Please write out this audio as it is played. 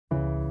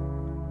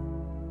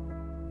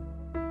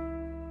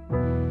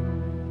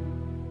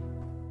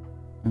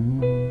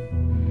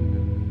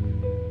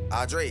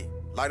Andre,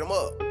 light them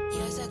up.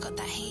 Yeah, esa got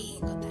that heat,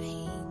 got that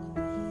heat.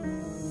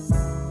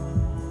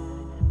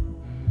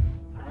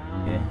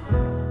 Yeah.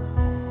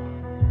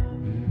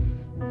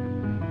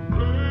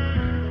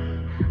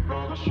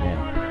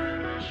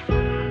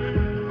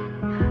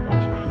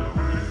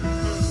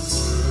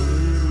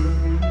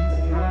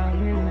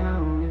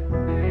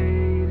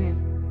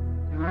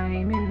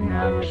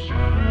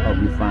 Hope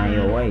you find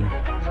your way.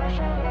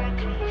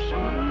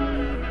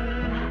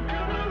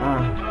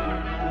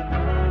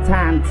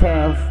 Time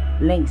tells,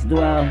 links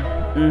dwell.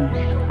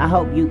 I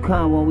hope you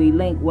come when we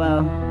link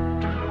well.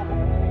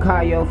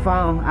 Call your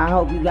phone, I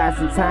hope you got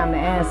some time to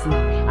answer.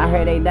 I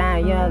heard they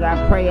dying young,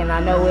 I pray and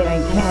I know it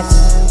ain't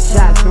cancer.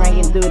 Shots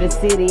ringing through the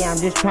city, I'm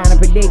just trying to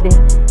predict it.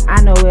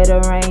 I know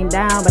it'll rain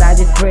down, but I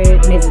just pray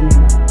it misses me.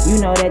 You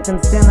know that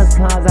them sinners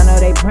comes, I know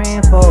they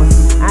praying for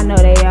us. I know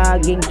they all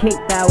getting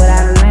kicked out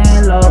without a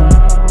landlord.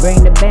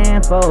 Bring the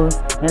band for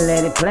us and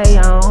let it play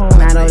on.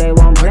 I know they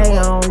won't play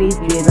on, these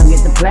kids don't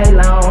get to play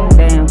long.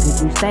 Damn, could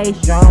you stay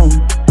strong?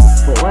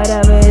 But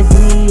whatever is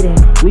needed,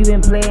 we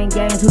been playing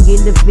games, who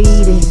get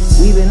defeated.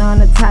 We been on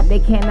the top, they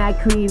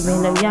cannot creep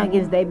in. Them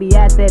youngins, they be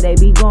out there, they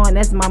be going,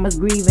 that's mama's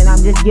grieving. I'm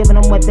just giving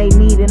them what they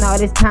need, and all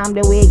this time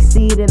that we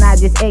exceed, and I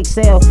just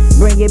excel.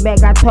 Bring it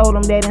back, I told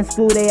them that in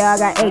school they all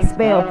got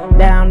expelled.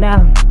 Down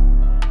now,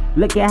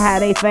 look at how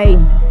they fade,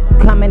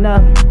 coming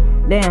up.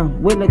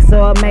 Damn, we look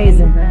so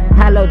amazing.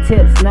 Hollow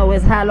tips, know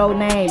it's hollow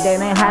name,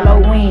 that ain't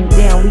Halloween.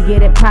 Damn, we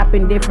get it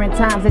poppin' different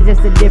times, it's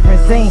just a different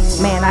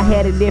scene. Man, I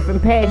had a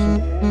different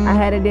passion, I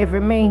had a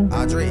different mean.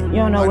 You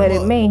don't know what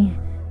it mean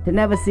to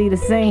never see the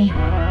scene.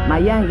 My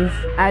youngest,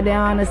 out there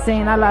on the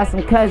scene, I lost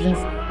some cousins.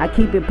 I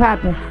keep it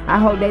poppin', I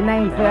hope they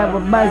name forever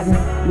buzzing.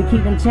 We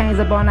keep them chains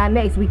up on our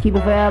necks, we keep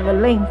it forever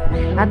linked.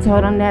 I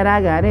told them that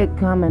I got it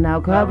coming, I'll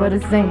cover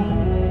the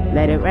scene.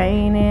 Let it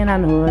rain in, I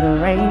know it'll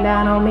rain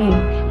down on me.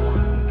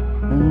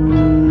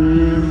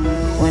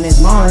 When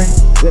it's morning,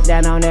 whip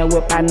down on that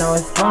whip, I know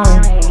it's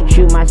fun.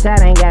 Shoot my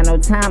shot, ain't got no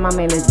time, I'm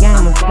in this game,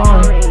 I'm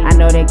fun. I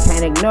know they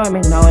can't ignore me,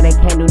 no, they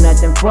can't do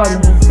nothing for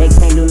me. They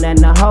can't do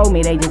nothing to hold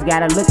me, they just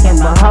gotta look and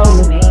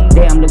behold me.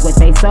 Damn, look what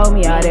they sold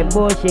me, all that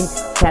bullshit.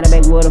 Try to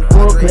back with a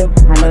full clip,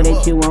 I know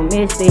that you won't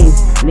miss these.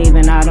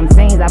 Leaving all them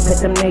scenes, I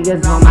put them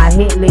niggas on my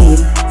hit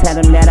list. Tell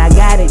them that I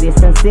got it, it's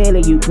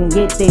sincerely, you can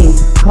get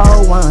this.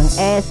 Cold one,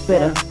 ass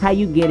spitter, how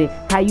you get it,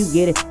 how you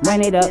get it,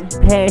 run it up,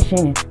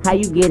 passion, how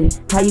you get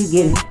it, how you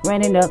get it,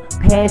 run it up,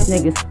 past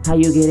niggas, how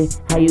you get it,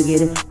 how you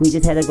get it, we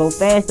just had to go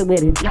faster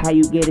with it, how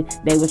you get it,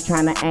 they was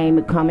trying to aim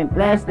and come and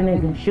blast the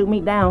nigga, shoot me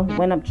down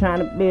when I'm trying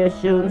to be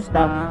a shooting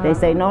star, they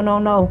say no, no,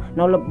 no,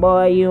 no little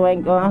boy, you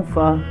ain't going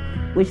far,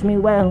 wish me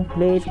well,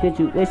 please could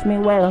you wish me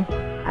well,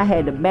 I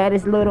had the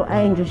baddest little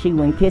angel, she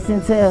went kiss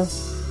and tell.